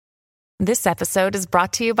This episode is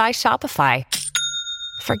brought to you by Shopify.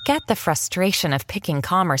 Forget the frustration of picking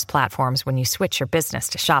commerce platforms when you switch your business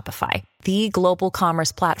to Shopify, the global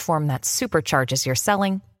commerce platform that supercharges your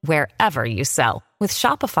selling wherever you sell. With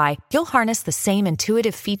Shopify, you'll harness the same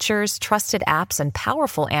intuitive features, trusted apps, and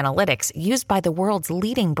powerful analytics used by the world's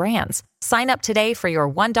leading brands. Sign up today for your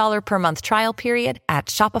 $1 per month trial period at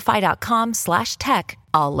shopify.com/tech,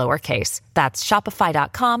 all lowercase. That's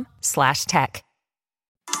shopify.com/tech.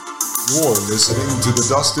 You're listening to the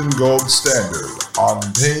Dustin Gold Standard on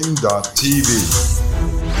Pain.tv.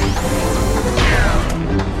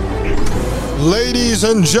 Ladies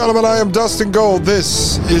and gentlemen, I am Dustin Gold.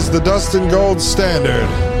 This is the Dustin Gold Standard.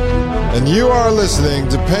 And you are listening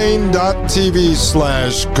to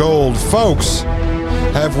Pain.tv/gold. Folks,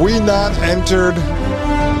 have we not entered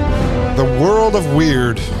the world of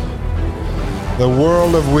weird? The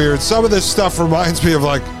world of weird. Some of this stuff reminds me of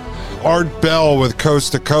like Art Bell with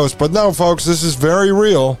Coast to Coast. But no, folks, this is very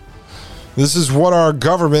real. This is what our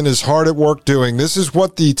government is hard at work doing. This is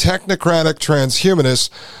what the technocratic transhumanists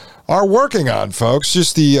are working on, folks.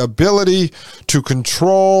 Just the ability to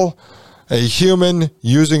control a human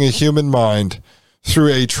using a human mind through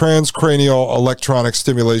a transcranial electronic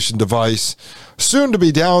stimulation device, soon to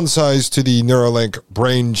be downsized to the Neuralink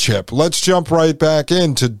brain chip. Let's jump right back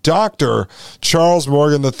into Dr. Charles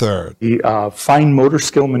Morgan III. The fine motor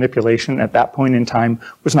skill manipulation at that point in time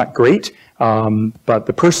was not great, but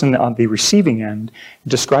the person on the receiving end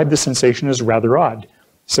described the sensation as rather odd.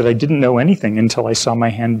 Said, I didn't know anything until I saw my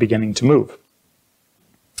hand beginning to move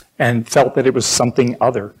and felt that it was something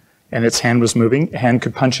other. And its hand was moving. The hand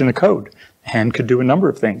could punch in a code. The hand could do a number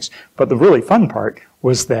of things. But the really fun part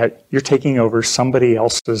was that you're taking over somebody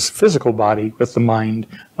else's physical body with the mind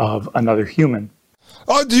of another human.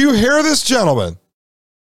 Oh, do you hear this, gentlemen?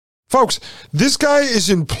 Folks, this guy is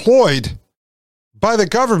employed by the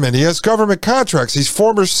government. He has government contracts. He's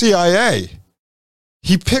former CIA.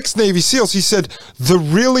 He picks Navy SEALs. He said, the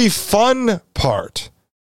really fun part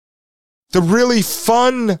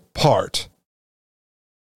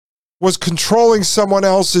was controlling someone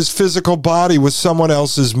else's physical body with someone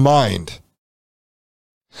else's mind.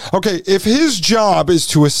 Okay, if his job is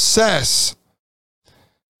to assess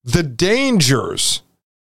the dangers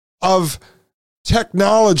of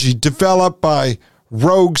technology developed by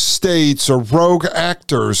rogue states or rogue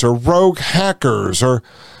actors or rogue hackers or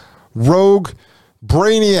rogue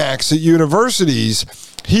brainiacs at universities,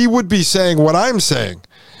 he would be saying what I'm saying.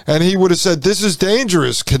 And he would have said, this is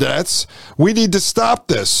dangerous, cadets. We need to stop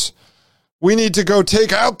this. We need to go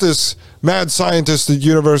take out this mad scientist at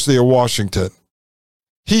University of Washington.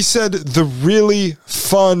 He said the really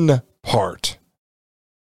fun part.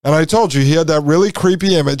 And I told you, he had that really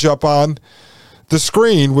creepy image up on the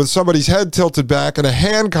screen with somebody's head tilted back and a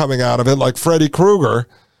hand coming out of it like Freddy Krueger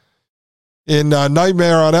in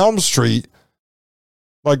Nightmare on Elm Street,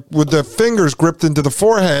 like with the fingers gripped into the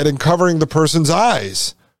forehead and covering the person's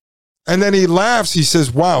eyes. And then he laughs. He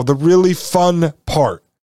says, wow, the really fun part.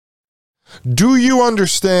 Do you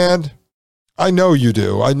understand? I know you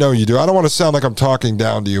do. I know you do. I don't want to sound like I'm talking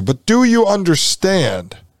down to you, but do you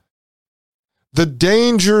understand the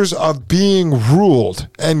dangers of being ruled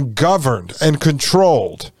and governed and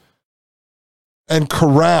controlled and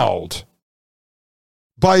corralled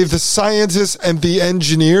by the scientists and the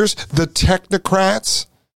engineers, the technocrats,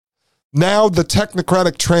 now the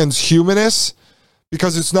technocratic transhumanists?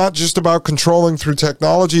 Because it's not just about controlling through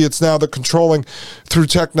technology, it's now the controlling through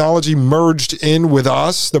technology merged in with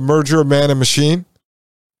us, the merger of man and machine.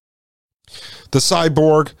 The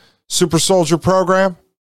cyborg super soldier program.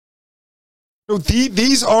 No,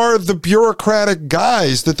 these are the bureaucratic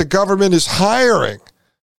guys that the government is hiring.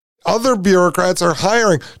 Other bureaucrats are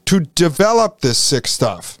hiring to develop this sick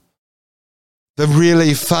stuff. The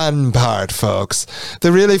really fun part, folks,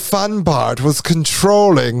 the really fun part was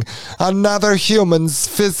controlling another human's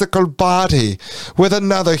physical body with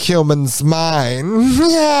another human's mind.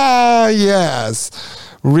 Yeah, yes.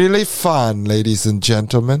 Really fun, ladies and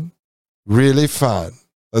gentlemen. Really fun.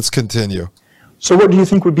 Let's continue. So what do you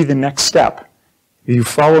think would be the next step? You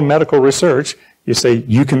follow medical research. You say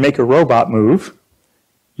you can make a robot move.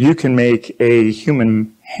 You can make a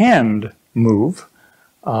human hand move.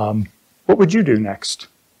 What would you do next?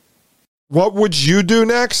 What would you do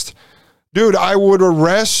next? Dude, I would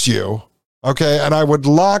arrest you, okay, and I would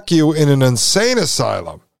lock you in an insane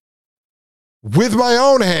asylum with my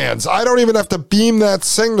own hands. I don't even have to beam that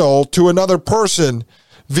signal to another person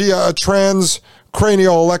via a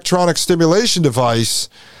transcranial electronic stimulation device.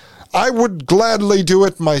 I would gladly do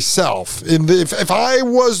it myself if I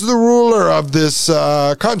was the ruler of this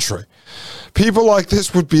country. people like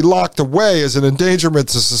this would be locked away as an endangerment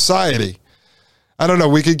to society. I don't know,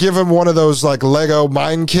 we could give him one of those like Lego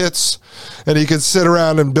mine kits, and he could sit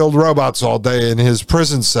around and build robots all day in his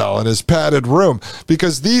prison cell, in his padded room,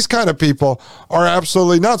 because these kind of people are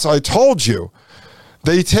absolutely nuts. I told you.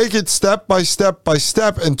 They take it step by step by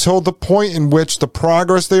step until the point in which the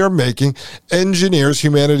progress they are making engineers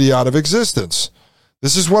humanity out of existence.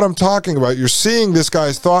 This is what I'm talking about. You're seeing this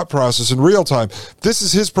guy's thought process in real time. This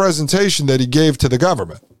is his presentation that he gave to the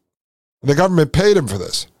government. The government paid him for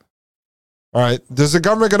this. All right. Is the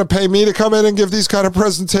government going to pay me to come in and give these kind of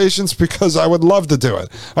presentations? Because I would love to do it.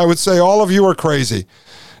 I would say all of you are crazy.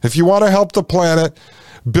 If you want to help the planet,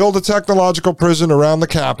 build a technological prison around the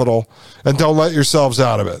Capitol and don't let yourselves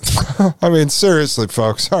out of it. I mean, seriously,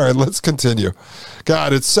 folks. All right, let's continue.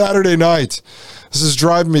 God, it's Saturday night. This is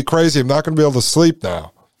driving me crazy. I'm not going to be able to sleep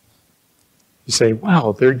now. You say,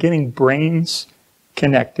 wow, they're getting brains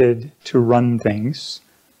connected to run things.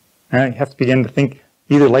 You have to begin to think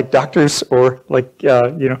either like doctors or like,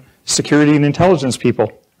 security and intelligence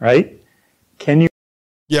people, right? Can you?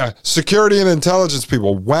 Yeah, security and intelligence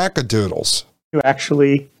people, wackadoodles. You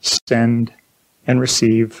actually send and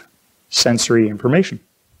receive sensory information,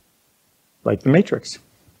 like the Matrix.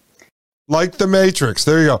 Like the Matrix.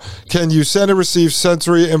 There you go. Can you send and receive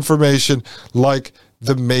sensory information like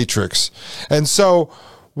the Matrix? And so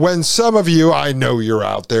when some of you, I know you're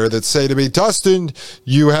out there, that say to me, Dustin,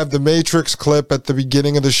 you have the Matrix clip at the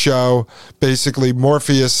beginning of the show, basically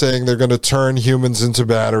Morpheus saying they're going to turn humans into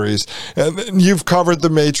batteries. And then you've covered the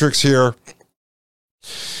Matrix here.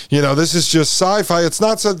 You know, this is just sci-fi. It's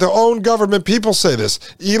not said. The own government people say this.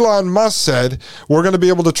 Elon Musk said we're going to be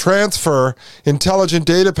able to transfer intelligent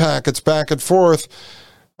data packets back and forth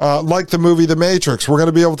like the movie The Matrix. We're going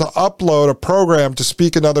to be able to upload a program to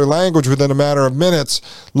speak another language within a matter of minutes,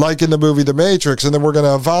 like in the movie The Matrix. And then we're going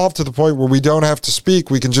to evolve to the point where we don't have to speak.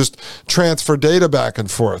 We can just transfer data back and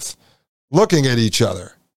forth, looking at each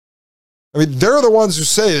other. I mean, they're the ones who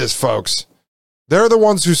say this, folks. They're the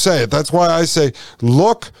ones who say it. That's why I say,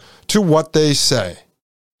 look to what they say.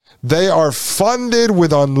 They are funded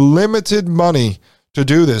with unlimited money to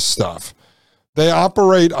do this stuff. They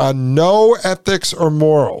operate on no ethics or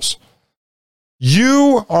morals.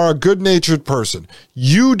 You are a good-natured person.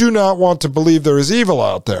 You do not want to believe there is evil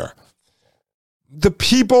out there. The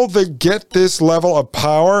people that get this level of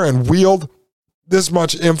power and wield this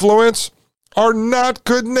much influence are not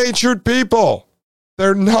good-natured people.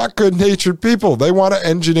 They're not good-natured people. They want to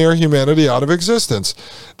engineer humanity out of existence.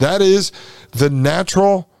 That is the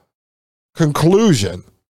natural conclusion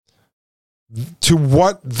to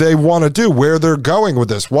what they want to do, where they're going with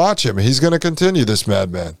this. Watch him. He's going to continue, this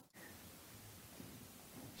madman.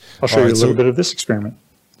 I'll show you a little bit of this experiment.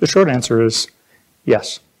 The short answer is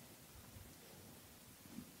yes.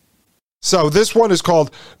 So this one is called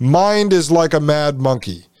Mind is Like a Mad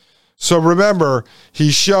Monkey. So remember,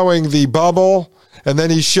 he's showing the bubble, and then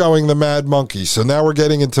he's showing the mad monkey. So now we're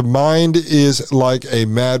getting into Mind is Like a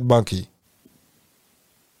Mad Monkey.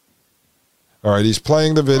 All right, he's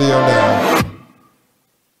playing the video now.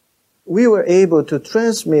 We were able to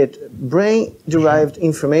transmit brain-derived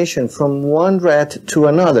information from one rat to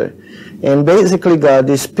another, and basically got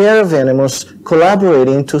this pair of animals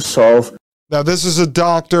collaborating to solve. Now, this is a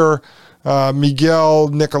Dr. Miguel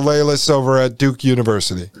Nicolelis over at Duke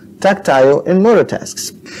University. Tactile and motor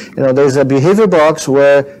tasks. You know, there's a behavior box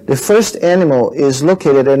where the first animal is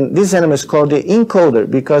located, and this animal is called the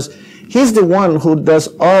encoder because he's the one who does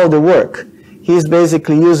all the work. He's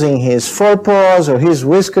basically using his forepaws or his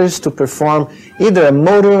whiskers to perform either a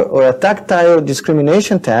motor or a tactile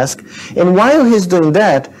discrimination task. And while he's doing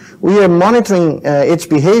that, we are monitoring its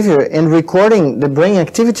behavior and recording the brain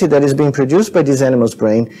activity that is being produced by this animal's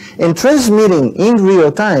brain and transmitting in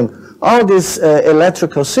real time all these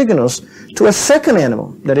electrical signals to a second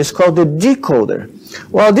animal that is called the decoder.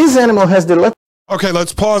 While this animal has the... Okay,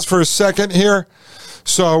 let's pause for a second here.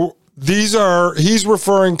 So he's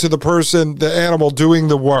referring to the person, the animal doing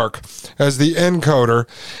the work as the encoder,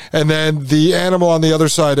 and then the animal on the other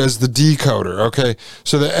side as the decoder, okay?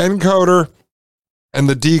 So the encoder and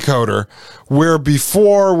the decoder, where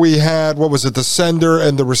before we had, the sender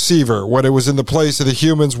and the receiver, when it was in the place of the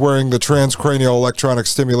humans wearing the transcranial electronic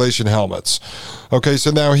stimulation helmets. Okay, so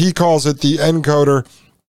now he calls it the encoder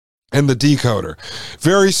and the decoder.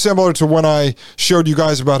 Very similar to when I showed you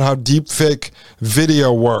guys about how deepfake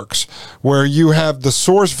video works, where you have the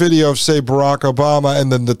source video of, say, Barack Obama,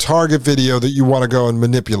 and then the target video that you want to go and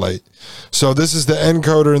manipulate. So this is the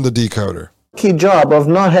encoder and the decoder. Key job of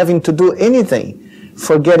not having to do anything.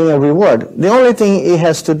 for getting a reward. The only thing it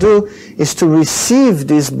has to do is to receive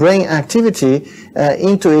this brain activity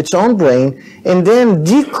into its own brain and then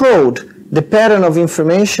decode the pattern of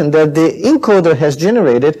information that the encoder has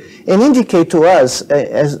generated and indicate to us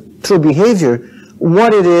as through behavior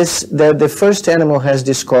what it is that the first animal has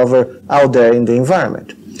discovered out there in the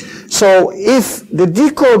environment. So if the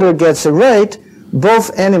decoder gets it right,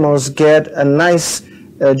 both animals get a nice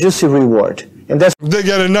juicy reward. And that's they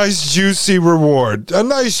get a nice juicy reward. A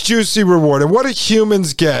nice juicy reward. And what do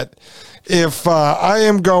humans get if I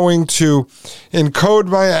am going to encode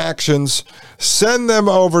my actions, send them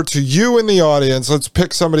over to you in the audience? Let's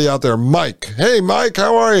pick somebody out there. Mike. Hey, Mike,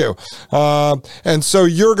 how are you? And so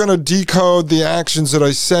you're going to decode the actions that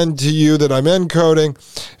I send to you that I'm encoding.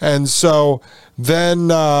 And so then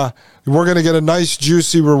we're going to get a nice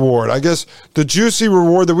juicy reward. I guess the juicy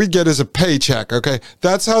reward that we get is a paycheck, okay?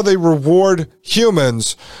 That's how they reward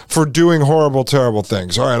humans for doing horrible, terrible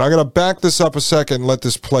things. All right, I'm going to back this up a second and let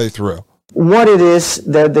this play through. What it is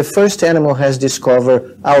that the first animal has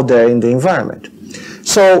discovered out there in the environment.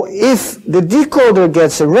 So if the decoder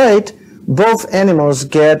gets it right, both animals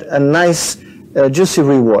get a nice juicy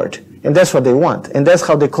reward. And that's what they want. And that's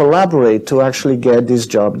how they collaborate to actually get this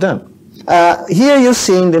job done. Here you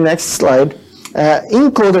see in the next slide,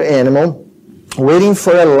 encoder animal waiting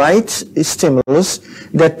for a light stimulus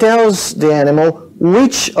that tells the animal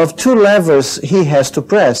which of two levers he has to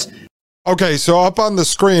press. Okay, so up on the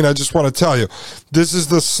screen, I just want to tell you, this is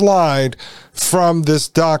the slide from this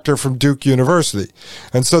doctor from Duke University.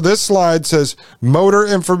 And so this slide says motor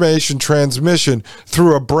information transmission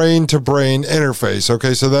through a brain-to-brain interface.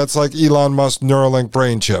 Okay, so that's like Elon Musk Neuralink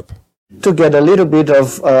brain chip. To get a little bit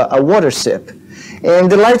of a water sip.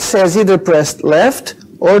 And the light says either press left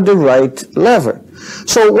or the right lever.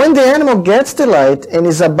 So when the animal gets the light and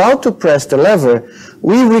is about to press the lever,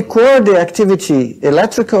 we record the activity,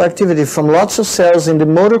 electrical activity from lots of cells in the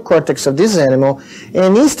motor cortex of this animal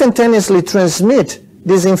and instantaneously transmit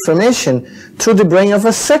this information through the brain of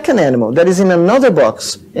a second animal that is in another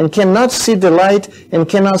box and cannot see the light and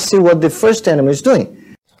cannot see what the first animal is doing.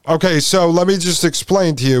 Okay, so let me just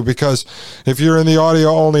explain to you, because if you're in the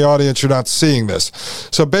audio-only audience, you're not seeing this.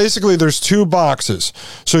 So basically, there's two boxes.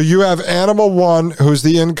 So you have animal 1, who's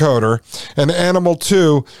the encoder, and animal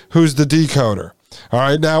 2, who's the decoder. All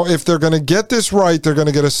right, now, if they're going to get this right, they're going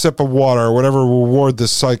to get a sip of water or whatever reward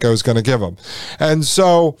this psycho is going to give them. And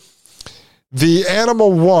so the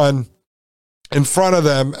animal 1 in front of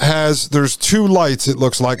them there's two lights, it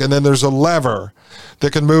looks like, and then there's a lever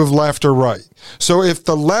that can move left or right. So if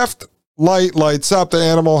the left light lights up, the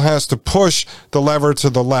animal has to push the lever to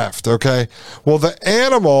the left, okay? Well, the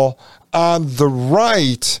animal on the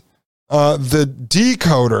right, the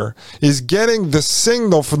decoder, is getting the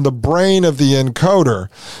signal from the brain of the encoder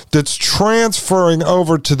that's transferring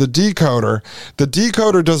over to the decoder. The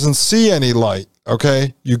decoder doesn't see any light,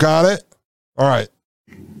 okay? You got it? All right.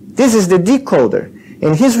 This is the decoder,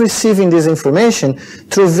 and he's receiving this information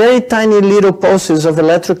through very tiny little pulses of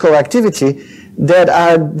electrical activity that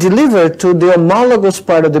are delivered to the homologous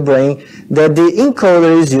part of the brain that the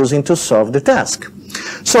encoder is using to solve the task.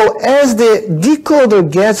 So as the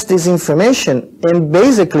decoder gets this information and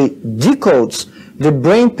basically decodes the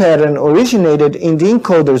brain pattern originated in the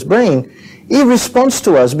encoder's brain, it responds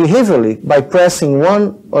to us behaviorally by pressing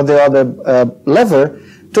one or the other lever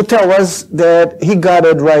to tell us that he got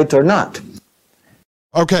it right or not.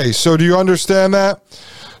 Okay, so do you understand that?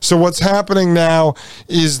 So what's happening now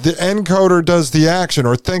is the encoder does the action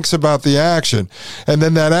or thinks about the action, and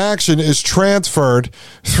then that action is transferred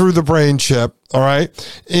through the brain chip, all right,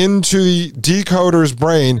 into the decoder's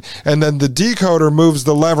brain, and then the decoder moves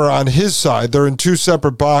the lever on his side. They're in two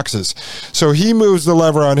separate boxes. So he moves the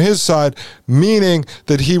lever on his side, meaning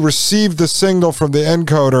that he received the signal from the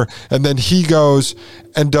encoder, and then he goes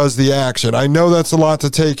and does the action. I know that's a lot to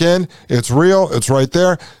take in. It's real. It's right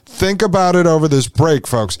there. Think about it over this break,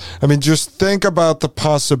 folks. I mean, just think about the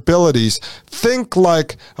possibilities. Think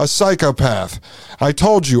like a psychopath. I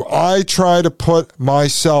told you, I try to put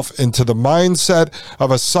myself into the mindset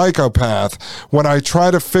of a psychopath when I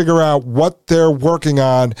try to figure out what they're working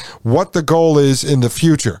on, what the goal is in the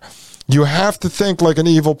future. You have to think like an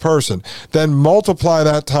evil person, then multiply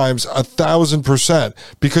that times 1,000%,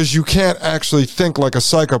 because you can't actually think like a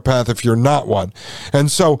psychopath if you're not one.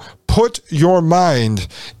 And so put your mind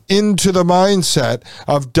into the mindset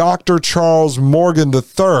of Dr. Charles Morgan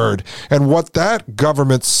III and what that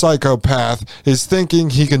government psychopath is thinking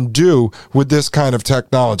he can do with this kind of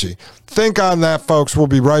technology. Think on that, folks. We'll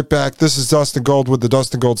be right back. This is Dustin Gold with the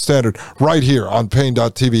Dustin Gold Standard right here on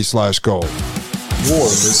Pain.tv/gold. You're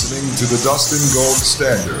listening to the Dustin Gold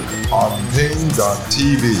Standard on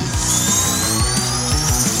Pain.tv.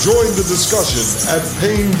 Join the discussion at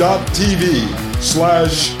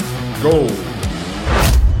Pain.tv/gold.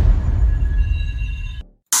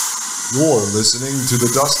 You're listening to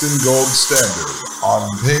the Dustin Gold Standard on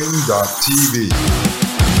Pain.tv.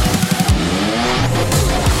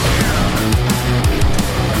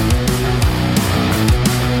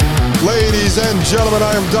 Ladies and gentlemen,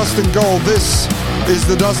 I am Dustin Gold. This is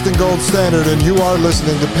the Dustin Gold Standard, and you are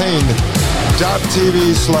listening to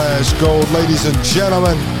Pain.tv/gold. Ladies and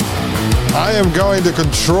gentlemen, I am going to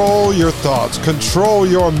control your thoughts, control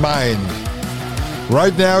your mind.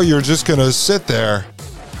 Right now, you're just going to sit there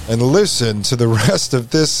and listen to the rest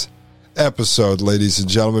of this episode, ladies and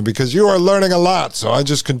gentlemen, because you are learning a lot. So I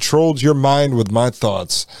just controlled your mind with my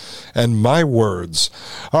thoughts and my words.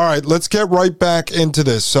 All right, let's get right back into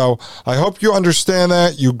this. So I hope you understand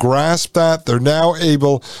that, you grasp that. They're now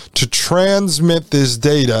able to transmit this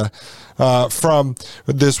data from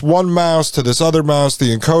this one mouse to this other mouse,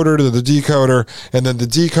 the encoder to the decoder, and then the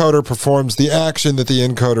decoder performs the action that the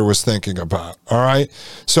encoder was thinking about. All right?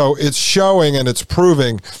 So it's showing and it's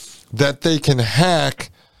proving that they can hack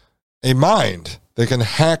a mind. They can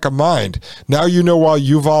hack a mind. Now you know why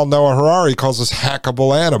Yuval Noah Harari calls us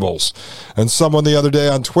hackable animals. And someone the other day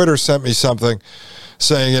on Twitter sent me something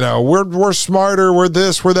saying, we're smarter, we're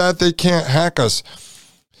this, we're that, they can't hack us.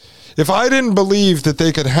 If I didn't believe that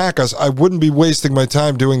they could hack us, I wouldn't be wasting my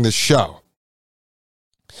time doing this show.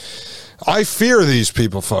 I fear these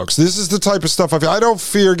people, folks. This is the type of stuff I don't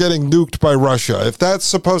fear getting nuked by Russia. If that's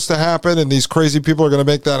supposed to happen and these crazy people are going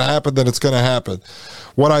to make that happen, then it's going to happen.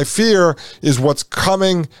 What I fear is what's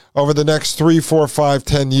coming over the next 3, 4, 5,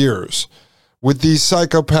 10 years with these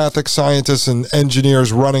psychopathic scientists and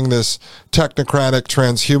engineers running this technocratic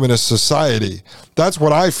transhumanist society. That's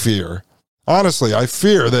what I fear. Honestly, I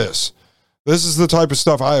fear this. This is the type of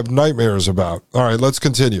stuff I have nightmares about. All right, let's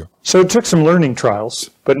continue. So it took some learning trials,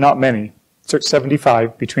 but not many. It took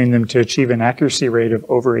 75 between them to achieve an accuracy rate of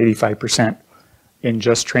over 85% in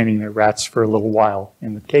just training their rats for a little while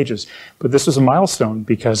in the cages. But this was a milestone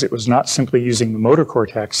because it was not simply using the motor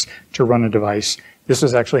cortex to run a device. This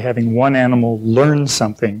was actually having one animal learn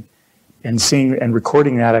something and seeing and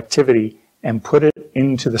recording that activity and put it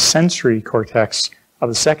into the sensory cortex of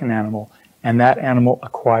the second animal, and that animal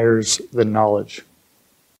acquires the knowledge.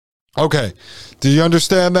 Okay, do you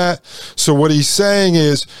understand that? So what he's saying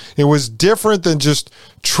is it was different than just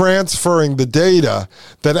transferring the data,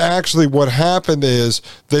 that actually what happened is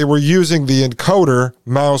they were using the encoder,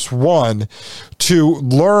 mouse 1, to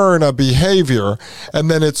learn a behavior, and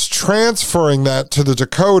then it's transferring that to the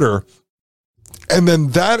decoder. And then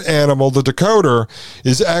that animal, the decoder,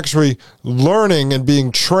 is actually learning and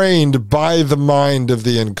being trained by the mind of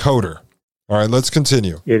the encoder. All right, let's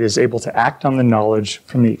continue. It is able to act on the knowledge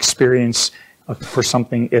from the experience for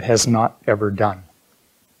something it has not ever done,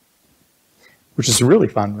 which is really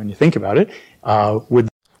fun when you think about it.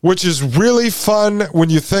 Which is really fun when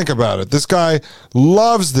you think about it. This guy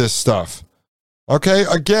loves this stuff. Okay,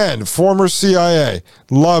 again, former CIA,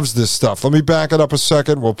 loves this stuff. Let me back it up a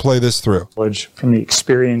second. We'll play this through. From the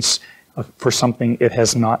experience for something it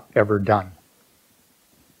has not ever done,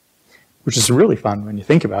 which is really fun when you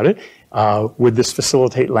think about it. Would this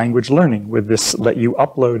facilitate language learning? Would this let you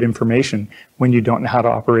upload information when you don't know how to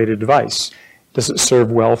operate a device? Does it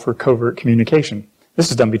serve well for covert communication?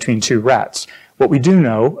 This is done between 2 rats. What we do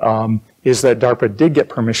know is that DARPA did get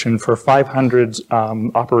permission for 500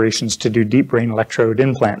 operations to do deep brain electrode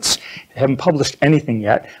implants. They haven't published anything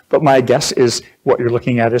yet, but my guess is what you're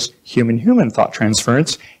looking at is human-human thought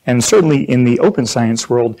transference, and certainly in the open science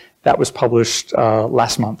world, that was published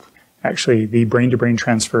last month. Actually, the brain-to-brain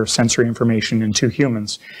transfer of sensory information in 2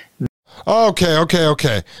 humans.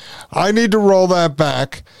 Okay. I need to roll that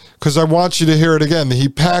back because I want you to hear it again. He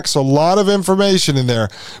packs a lot of information in there,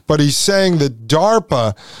 but he's saying that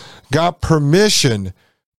DARPA got permission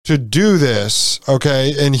to do this,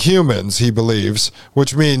 okay, in humans, he believes,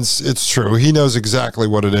 which means it's true. He knows exactly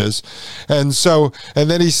what it is. And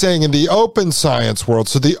then he's saying in the open science world,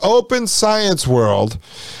 so the open science world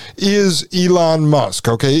is Elon Musk,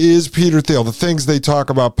 okay, is Peter Thiel. The things they talk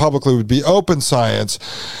about publicly would be open science.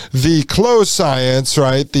 The closed science,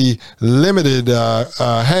 right, the limited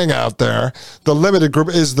hangout there, the limited group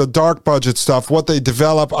is the dark budget stuff, what they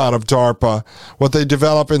develop out of DARPA, what they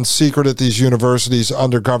develop in secret at these universities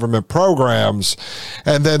under government programs,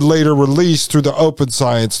 and then later released through the open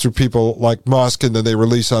science through people like Musk, and then they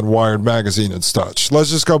release on Wired magazine and such.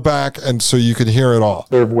 Let's just go back and so you can hear it all.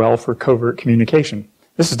 Serve well for covert communication.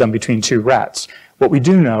 This is done between 2 rats. What we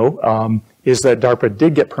do know is that DARPA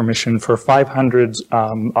did get permission for 500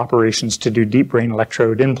 operations to do deep brain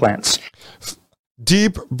electrode implants.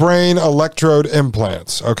 Deep brain electrode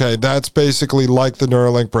implants. Okay, that's basically like the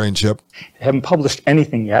Neuralink brain chip. I haven't published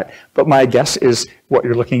anything yet, but my guess is what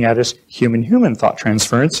you're looking at is human-human thought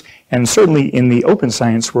transference, and certainly in the open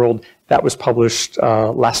science world, that was published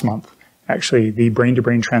last month. Actually, the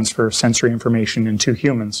brain-to-brain transfer of sensory information in 2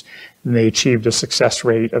 humans, and they achieved a success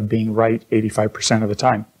rate of being right 85% of the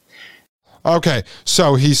time. Okay,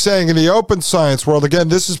 so he's saying in the open science world, again,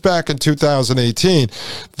 this is back in 2018,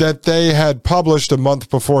 that they had published a month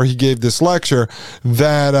before he gave this lecture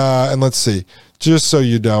that, and let's see, just so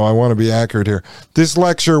you know, I want to be accurate here. This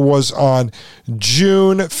lecture was on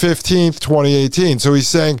June 15th, 2018. So he's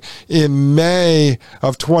saying in May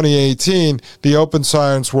of 2018, the open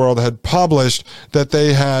science world had published that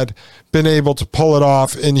they had been able to pull it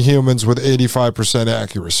off in humans with 85%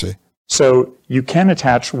 accuracy. So you can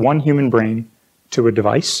attach one human brain to a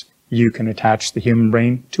device. You can attach the human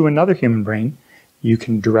brain to another human brain. You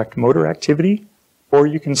can direct motor activity, or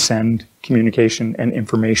you can send communication and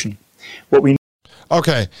information.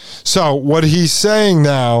 Okay, so what he's saying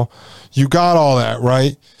now, you got all that,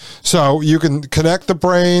 right? So you can connect the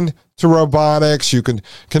brain to robotics. You can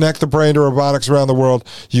connect the brain to robotics around the world.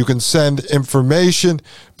 You can send information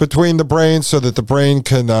between the brains so that the brain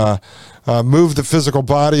can move the physical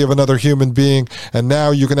body of another human being. And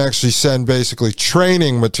now you can actually send basically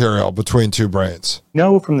training material between 2 brains.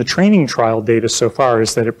 Know from the training trial data so far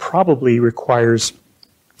is that it probably requires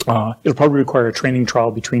it'll probably require a training trial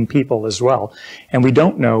between people as well. And we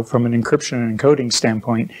don't know from an encryption and encoding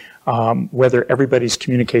standpoint whether everybody's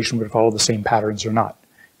communication would follow the same patterns or not.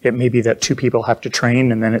 It may be that 2 people have to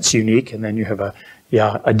train and then it's unique, and then you have a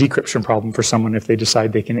decryption problem for someone if they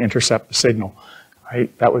decide they can intercept the signal,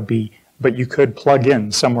 right? That would be, but you could plug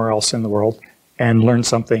in somewhere else in the world and learn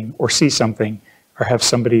something or see something or have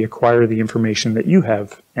somebody acquire the information that you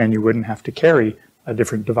have, and you wouldn't have to carry a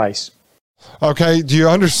different device. Okay, do you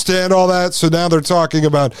understand all that? So now they're talking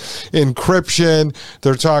about encryption,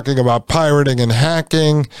 they're talking about pirating and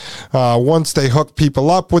hacking. Once they hook people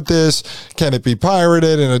up with this, can it be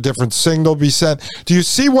pirated and a different signal be sent? Do you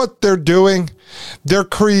see what they're doing? They're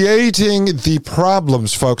creating the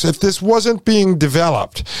problems, folks. If this wasn't being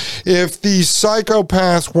developed, if these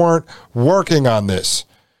psychopaths weren't working on this,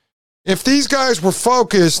 if these guys were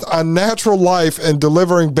focused on natural life and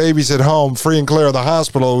delivering babies at home free and clear of the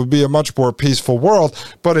hospital, it would be a much more peaceful world.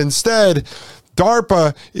 But instead,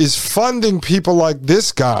 DARPA is funding people like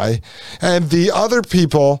this guy and the other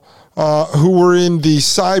people who were in the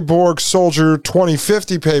Cyborg Soldier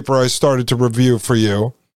 2050 paper I started to review for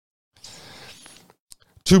you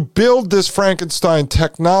to build this Frankenstein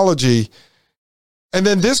technology. And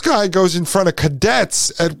then this guy goes in front of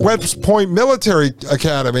cadets at West Point Military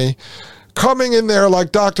Academy, coming in there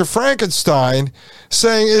like Dr. Frankenstein,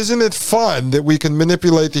 saying, isn't it fun that we can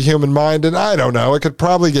manipulate the human mind? And I don't know, it could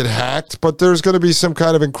probably get hacked, but there's going to be some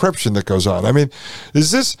kind of encryption that goes on. I mean,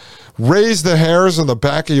 does this raise the hairs on the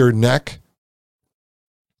back of your neck?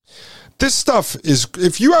 This stuff is,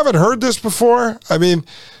 if you haven't heard this before, I mean,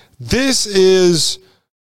 this is,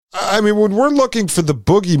 when we're looking for the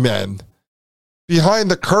boogeymen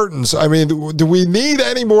behind the curtains, I mean, do we need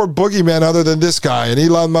any more boogeymen other than this guy and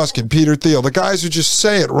Elon Musk and Peter Thiel? The guys who just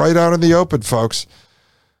say it right out in the open, folks.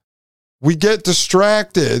 We get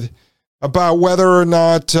distracted about whether or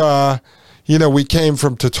not, we came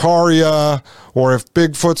from Tartaria or if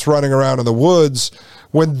Bigfoot's running around in the woods,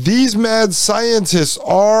 when these mad scientists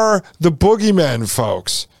are the boogeymen,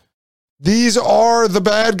 folks. These are the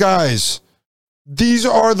bad guys. These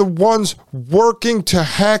are the ones working to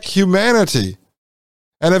hack humanity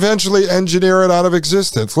and eventually engineer it out of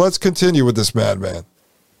existence. Let's continue with this madman.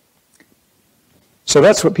 So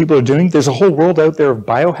that's what people are doing. There's a whole world out there of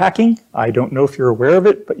biohacking. I don't know if you're aware of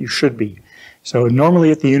it, but you should be. So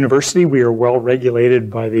normally at the university, we are well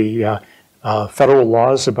regulated by the federal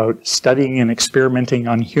laws about studying and experimenting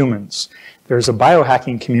on humans. There's a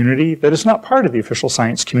biohacking community that is not part of the official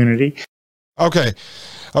science community. Okay,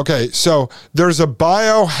 so there's a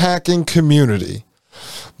biohacking community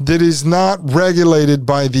that is not regulated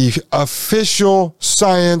by the official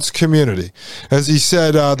science community. As he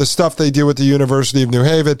said, the stuff they do at the University of New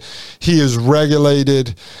Haven, he is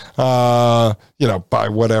regulated, by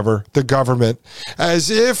whatever, the government. As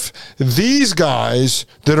if these guys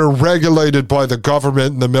that are regulated by the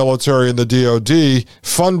government and the military and the DOD,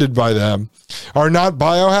 funded by them, are not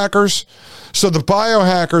biohackers. So the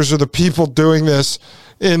biohackers are the people doing this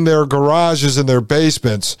in their garages and their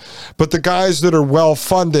basements, but the guys that are well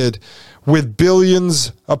funded with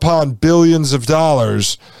billions upon billions of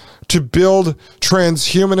dollars to build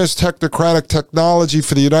transhumanist technocratic technology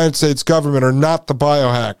for the United States government are not the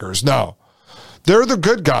biohackers. No, they're the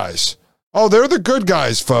good guys. Oh, they're the good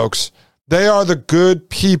guys, folks. They are the good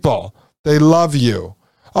people. They love you.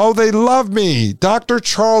 Oh, they love me. Dr.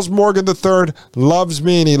 Charles Morgan III loves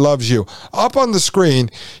me and he loves you. Up on the screen,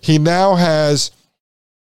 he now has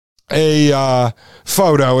a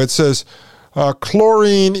photo. It says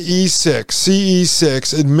chlorine E6,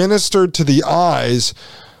 CE6, administered to the eyes,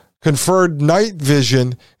 conferred night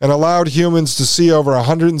vision, and allowed humans to see over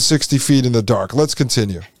 160 feet in the dark. Let's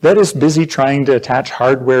continue. That is busy trying to attach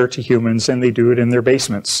hardware to humans, and they do it in their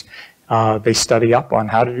basements. They study up on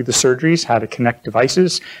how to do the surgeries, how to connect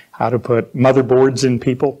devices, how to put motherboards in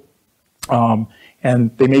people.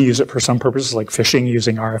 And they may use it for some purposes like phishing,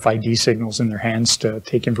 using RFID signals in their hands to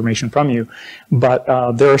take information from you. But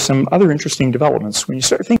there are some other interesting developments when you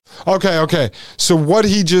start thinking. Okay. So what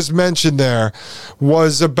he just mentioned there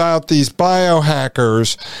was about these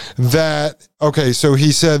biohackers that, so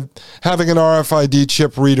he said having an RFID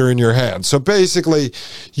chip reader in your hand. So basically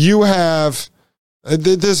you have,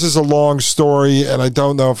 this is a long story and I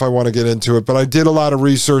don't know if I want to get into it, but I did a lot of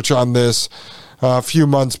research on this a few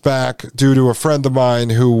months back due to a friend of mine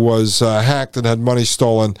who was hacked and had money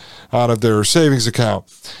stolen out of their savings account.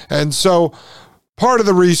 And so part of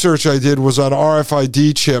the research I did was on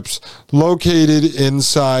RFID chips located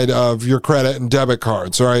inside of your credit and debit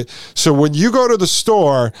cards, all right? So when you go to the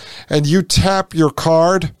store and you tap your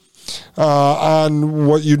card on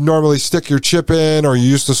what you'd normally stick your chip in, or you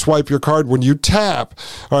used to swipe your card, when you tap,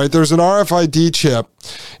 all right, there's an RFID chip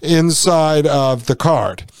inside of the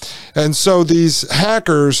card. And so these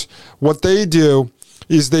hackers, what they do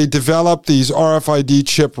is they develop these RFID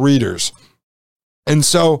chip readers. And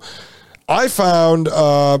so I found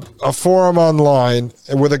a forum online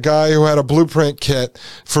with a guy who had a blueprint kit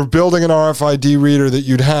for building an RFID reader that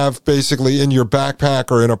you'd have basically in your backpack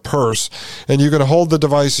or in a purse. And you can hold the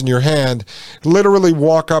device in your hand, literally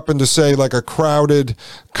walk up into, say, like a crowded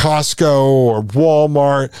Costco or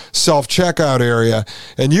Walmart self-checkout area.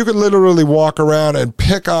 And you can literally walk around and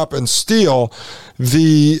pick up and steal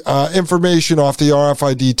the information off the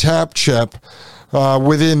RFID tap chip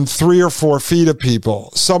within 3 or 4 feet of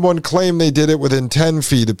people. Someone claimed they did it within 10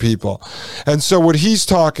 feet of people. And so what he's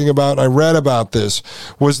talking about, I read about this,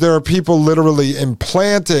 was there are people literally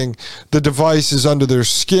implanting the devices under their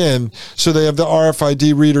skin so they have the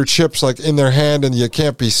RFID reader chips like in their hand and you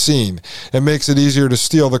can't be seen. It makes it easier to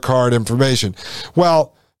steal the card information.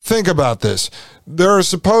 Well, think about this. There are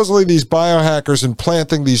supposedly these biohackers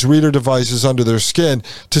implanting these reader devices under their skin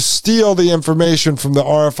to steal the information from the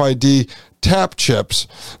RFID tap chips.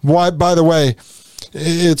 Why, by the way,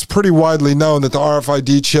 it's pretty widely known that the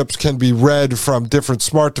RFID chips can be read from different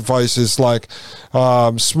smart devices like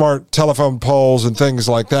smart telephone poles and things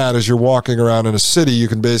like that. As you're walking around in a city, you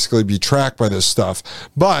can basically be tracked by this stuff.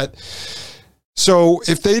 But so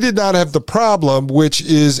if they did not have the problem, which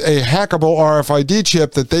is a hackable RFID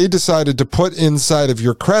chip that they decided to put inside of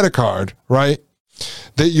your credit card, right,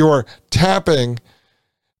 that you're tapping,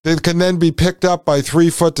 that can then be picked up by 3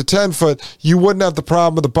 foot to 10 foot, you wouldn't have the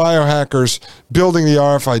problem with the biohackers building the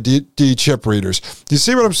RFID chip readers. You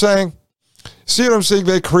see what I'm saying? See what I'm saying?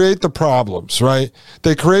 They create the problems, right?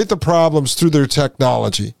 They create the problems through their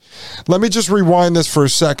technology. Let me just rewind this for a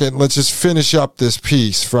second. Let's just finish up this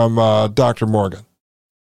piece from Dr. Morgan.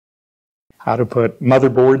 How to put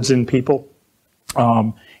motherboards in people.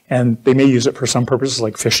 And they may use it for some purposes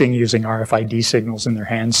like phishing, using RFID signals in their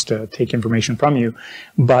hands to take information from you.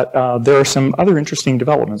 But there are some other interesting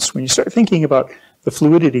developments. When you start thinking about the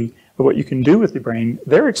fluidity of what you can do with the brain,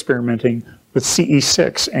 they're experimenting with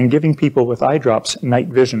CE6 and giving people with eye drops night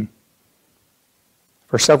vision.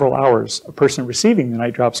 For several hours, a person receiving the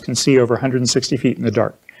night drops can see over 160 feet in the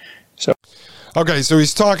dark. Okay, so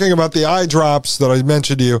he's talking about the eye drops that I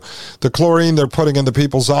mentioned to you, the chlorine they're putting into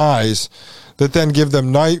people's eyes that then give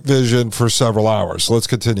them night vision for several hours. Let's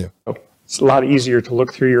continue. It's a lot easier to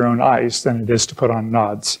look through your own eyes than it is to put on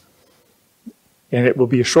nods. And it will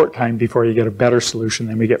be a short time before you get a better solution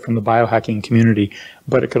than we get from the biohacking community,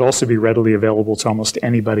 but it could also be readily available to almost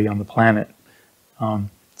anybody on the planet.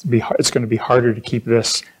 It's going to be harder to keep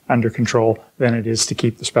this under control than it is to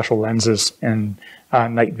keep the special lenses and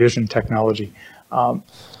night vision technology.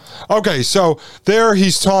 Okay, so there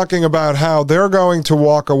he's talking about how they're going to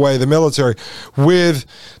walk away, the military, with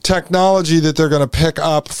technology that they're going to pick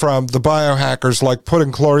up from the biohackers, like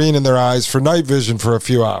putting chlorine in their eyes for night vision for a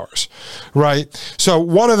few hours, right? So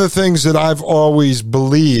one of the things that I've always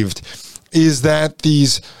believed is that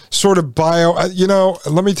these sort of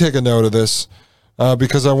let me take a note of this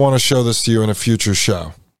because I want to show this to you in a future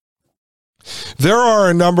show. There are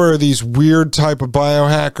a number of these weird type of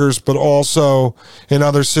biohackers, but also in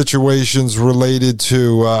other situations related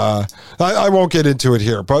to, I won't get into it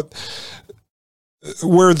here, but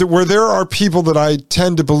where there are people that I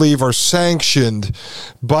tend to believe are sanctioned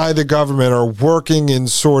by the government or working in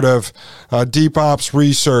sort of deep ops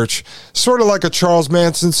research, sort of like a Charles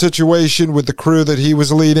Manson situation with the crew that he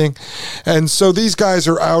was leading. And so these guys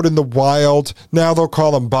are out in the wild. Now they'll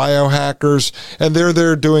call them biohackers, and they're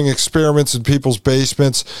there doing experiments in people's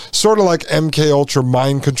basements, sort of like MK Ultra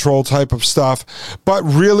mind control type of stuff. But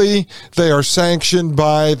really, they are sanctioned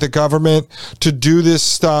by the government to do this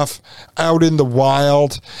stuff out in the wild.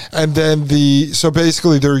 And then so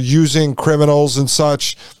basically they're using criminals and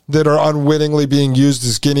such that are unwittingly being used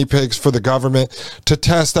as guinea pigs for the government to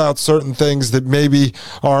test out certain things that maybe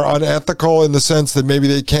are unethical, in the sense that maybe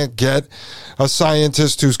they can't get a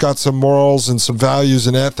scientist who's got some morals and some values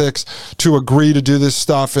and ethics to agree to do this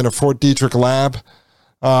stuff in a Fort Detrick lab.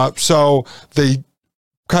 So they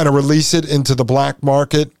kind of release it into the black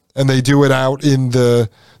market, and they do it out in the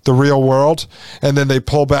real world, and then they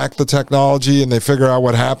pull back the technology and they figure out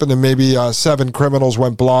what happened, and maybe 7 criminals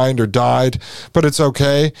went blind or died, but it's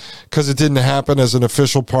okay because it didn't happen as an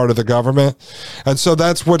official part of the government. And so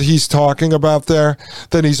that's what he's talking about there.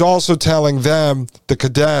 Then he's also telling them, the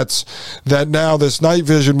cadets, that now this night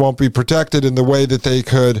vision won't be protected in the way that they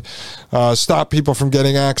could stop people from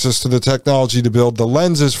getting access to the technology to build the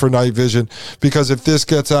lenses for night vision, because if this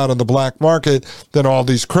gets out on the black market, then all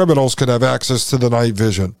these criminals could have access to the night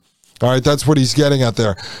vision. All right, that's what he's getting at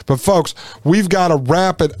there. But folks, we've got to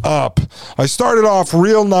wrap it up. I started off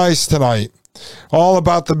real nice tonight, all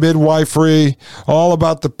about the midwifery, all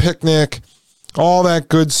about the picnic, all that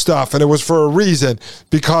good stuff. And it was for a reason,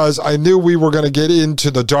 because I knew we were going to get into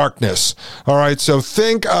the darkness. All right, so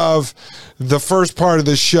think of the first part of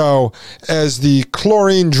the show as the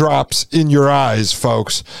chlorine drops in your eyes,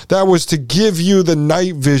 folks. That was to give you the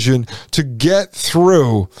night vision to get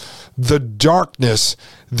through the darkness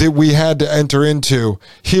that we had to enter into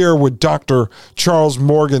here with Dr. Charles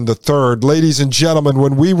Morgan III. Ladies and gentlemen,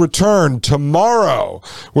 when we return tomorrow,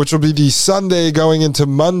 which will be the Sunday going into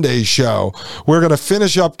Monday show, we're going to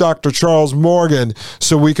finish up Dr. Charles Morgan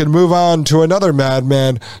so we can move on to another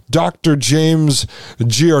madman, Dr. James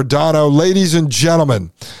Giordano. Ladies and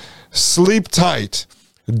gentlemen, sleep tight.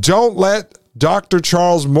 Don't let Dr.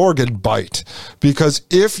 Charles Morgan bite, because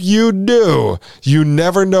if you do, you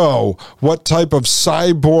never know what type of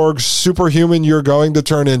cyborg superhuman you're going to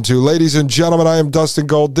turn into. Ladies and gentlemen, I am Dustin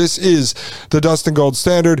Gold. This is the Dustin Gold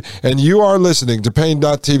Standard, and you are listening to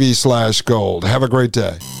Pain.tv/gold. Have a great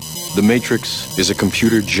day. The Matrix is a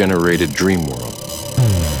computer-generated dream world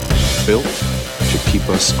built to keep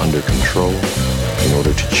us under control in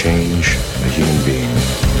order to change a human being.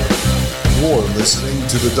 You're listening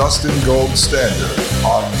to the Dustin Gold Standard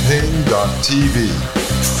on Pain.tv.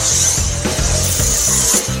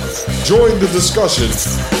 Join the discussion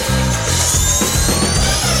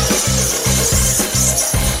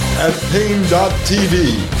at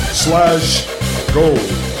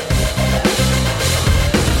Pain.tv/gold.